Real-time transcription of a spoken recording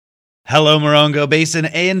Hello, Morongo Basin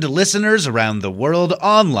and listeners around the world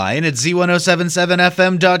online at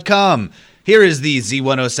Z107.7fm.com. Here is the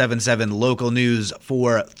Z107.7 local news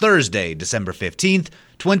for Thursday, December 15th,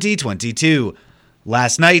 2022.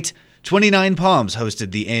 Last night, 29 Palms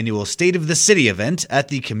hosted the annual State of the City event at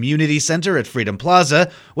the Community Center at Freedom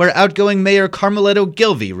Plaza, where outgoing Mayor Carmeletto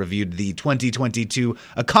Gilvey reviewed the 2022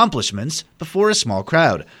 accomplishments before a small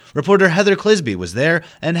crowd. Reporter Heather Clisby was there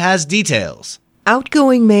and has details.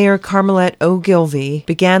 Outgoing Mayor Carmeletto Ogilvie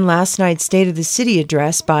began last night's State of the City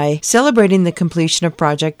address by celebrating the completion of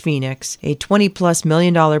Project Phoenix, a $20+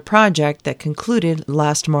 million project that concluded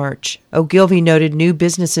last March. Ogilvie noted new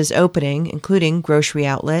businesses opening, including Grocery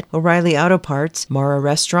Outlet, O'Reilly Auto Parts, Mara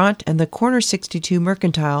Restaurant, and the Corner 62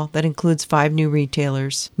 Mercantile that includes 5 new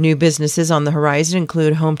retailers. New businesses on the horizon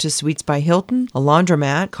include Home to Suites by Hilton, a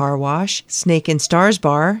laundromat, car wash, Snake and Stars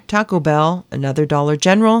Bar, Taco Bell, another Dollar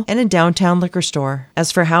General, and a downtown liquor store.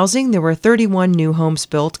 As for housing, there were 31 new homes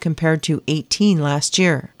built compared to 18 last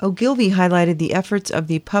year. Ogilvie highlighted the efforts of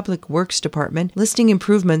the Public Works Department, listing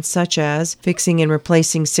improvements such as fixing and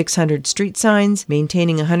replacing 600 street signs,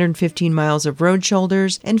 maintaining 115 miles of road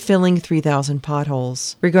shoulders, and filling 3,000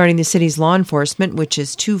 potholes. Regarding the city's law enforcement, which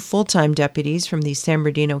is 2 full-time deputies from the San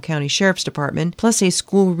Bernardino County Sheriff's Department, plus a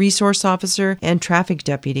school resource officer and traffic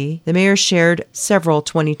deputy, the mayor shared several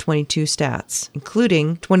 2022 stats,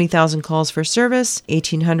 including 20,000 calls for service,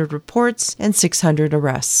 1,800 reports, and 600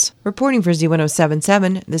 arrests. Reporting for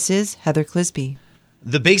Z107.7, this is Heather Clisby.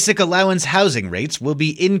 The basic allowance housing rates will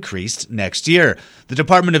be increased next year. The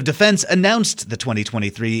Department of Defense announced the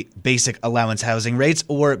 2023 Basic Allowance Housing Rates,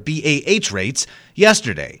 or BAH rates,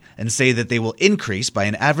 yesterday and say that they will increase by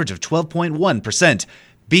an average of 12.1%.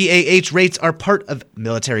 BAH rates are part of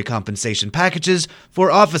military compensation packages for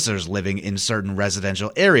officers living in certain residential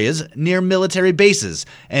areas near military bases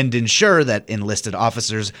and ensure that enlisted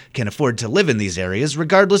officers can afford to live in these areas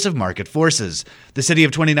regardless of market forces. The city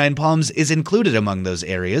of 29 Palms is included among those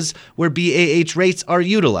areas where BAH rates are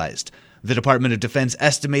utilized. The Department of Defense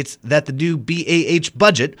estimates that the new BAH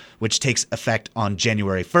budget, which takes effect on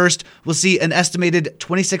January 1st, will see an estimated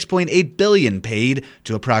 $26.8 billion paid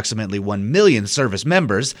to approximately 1 million service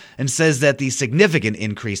members, and says that the significant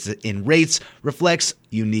increase in rates reflects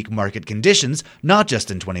unique market conditions, not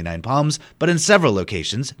just in 29 Palms, but in several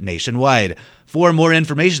locations nationwide. For more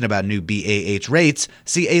information about new BAH rates,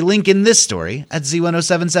 see a link in this story at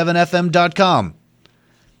Z107.7fm.com.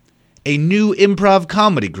 A new improv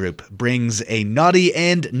comedy group brings a naughty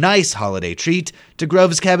and nice holiday treat to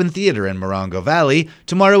Grove's Cabin Theater in Morongo Valley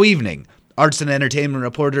tomorrow evening. Arts and entertainment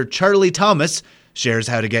reporter Charlie Thomas shares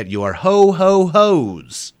how to get your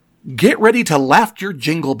ho-ho-hos. Get ready to laugh your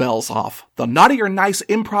jingle bells off. The Naughty or Nice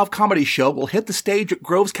improv comedy show will hit the stage at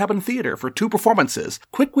Grove's Cabin Theater for 2 performances.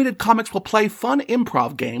 Quick-witted comics will play fun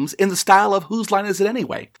improv games in the style of Whose Line Is It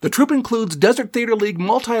Anyway? The troupe includes Desert Theater League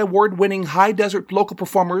multi-award-winning high desert local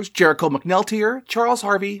performers Jericho McNeltier, Charles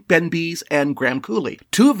Harvey, Ben Bees, and Graham Cooley.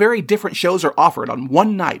 2 very different shows are offered on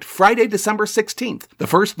one night, Friday, December 16th. The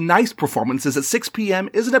first Nice performance is at 6 p.m.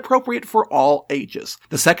 isn't appropriate for all ages.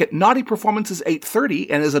 The second Naughty performance is 8:30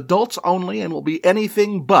 and is adults only and will be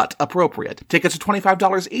anything but appropriate. Tickets are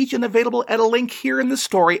 $25 each and available at a link here in the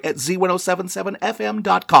story at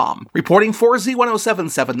Z107.7fm.com. Reporting for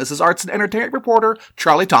Z107.7, this is arts and entertainment reporter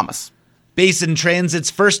Charlie Thomas. Basin Transit's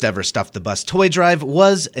first ever Stuff the Bus toy drive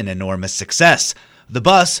was an enormous success. The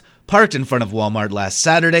bus, parked in front of Walmart last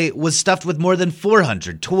Saturday, was stuffed with more than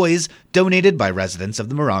 400 toys donated by residents of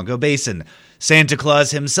the Morongo Basin. Santa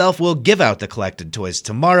Claus himself will give out the collected toys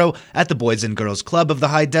tomorrow at the Boys and Girls Club of the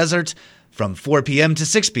High Desert from 4 p.m. to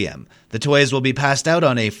 6 p.m. The toys will be passed out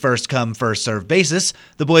on a first-come, first-served basis.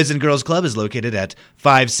 The Boys and Girls Club is located at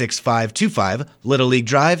 56525 Little League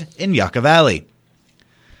Drive in Yucca Valley.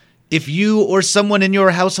 If you or someone in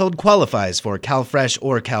your household qualifies for CalFresh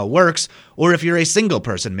or CalWorks, or if you're a single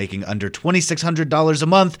person making under $2,600 a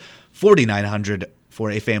month, $4,900 for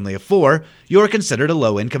a family of 4, you're considered a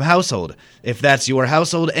low-income household. If that's your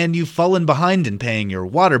household and you've fallen behind in paying your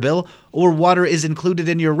water bill, or water is included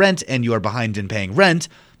in your rent and you're behind in paying rent,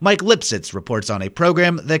 Mike Lipsitz reports on a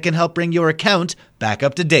program that can help bring your account back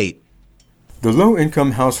up to date. The Low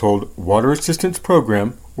Income Household Water Assistance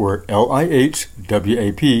Program, or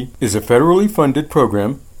LIHWAP, is a federally funded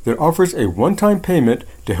program that offers a one-time payment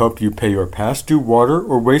to help you pay your past due water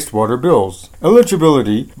or wastewater bills.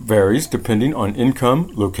 Eligibility varies depending on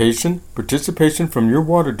income, location, participation from your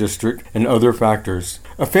water district, and other factors.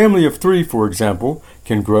 A family of 3, for example,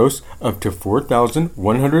 can gross up to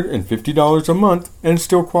 $4,150 a month and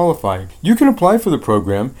still qualify. You can apply for the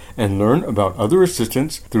program and learn about other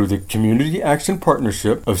assistance through the Community Action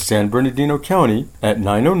Partnership of San Bernardino County at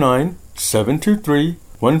 909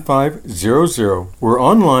 723-1500 or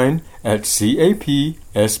online at capsbc.org.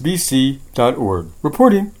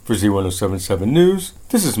 Reporting for Z107.7 News,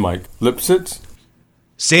 this is Mike Lipsitz.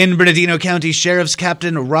 San Bernardino County Sheriff's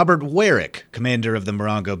Captain Robert Warrick, commander of the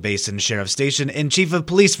Morongo Basin Sheriff Station and chief of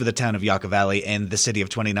police for the town of Yucca Valley and the city of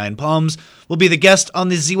 29 Palms, will be the guest on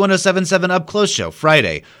the Z107.7 Up Close show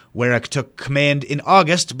Friday. Warrick took command in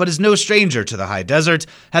August, but is no stranger to the high desert,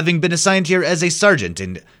 having been assigned here as a sergeant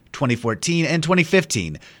in 2014 and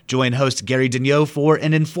 2015. Join host Gary Daigneault for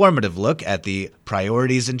an informative look at the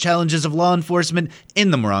priorities and challenges of law enforcement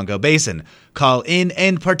in the Morongo Basin. Call in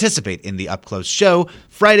and participate in the Up Close show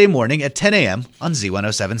Friday morning at 10 a.m. on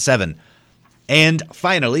Z107.7. And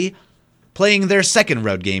finally, playing their second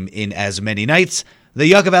road game in as many nights, the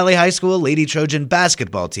Yucca Valley High School Lady Trojan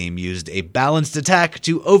basketball team used a balanced attack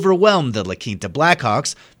to overwhelm the La Quinta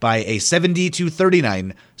Blackhawks by a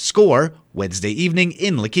 70-39 score Wednesday evening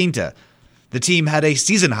in La Quinta. The team had a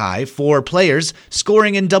season-high 4 players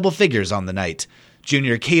scoring in double figures on the night.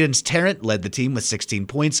 Junior Cadence Tarrant led the team with 16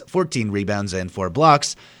 points, 14 rebounds, and 4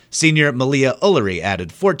 blocks. Senior Malia Ullery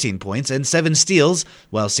added 14 points and 7 steals,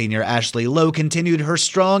 while senior Ashley Lowe continued her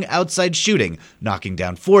strong outside shooting, knocking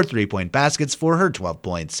down 4 three-point baskets for her 12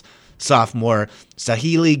 points. Sophomore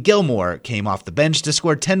Sahili Gilmore came off the bench to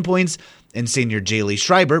score 10 points, and senior Jaylee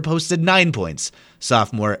Schreiber posted 9 points.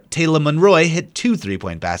 Sophomore Taylor Monroy hit 2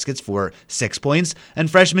 three-point baskets for 6 points,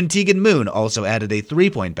 and freshman Tegan Moon also added a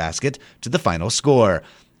 3-point basket to the final score.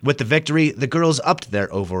 With the victory, the girls upped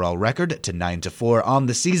their overall record to 9-4 on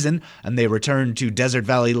the season, and they return to Desert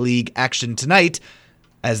Valley League action tonight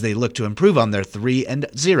as they look to improve on their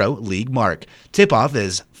 3-0 league mark. Tip-off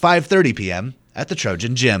is 5:30 p.m. at the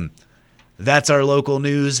Trojan Gym. That's our local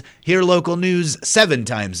news. Hear local news 7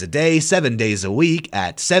 times a day, 7 days a week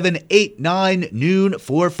at 7, 8, 9, noon,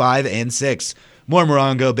 4, 5, and 6. More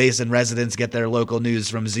Morongo Basin residents get their local news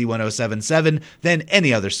from Z107.7 than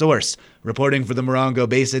any other source. Reporting for the Morongo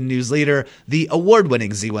Basin News Leader, the award-winning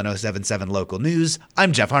Z107.7 Local News,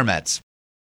 I'm Jeff Harmetz.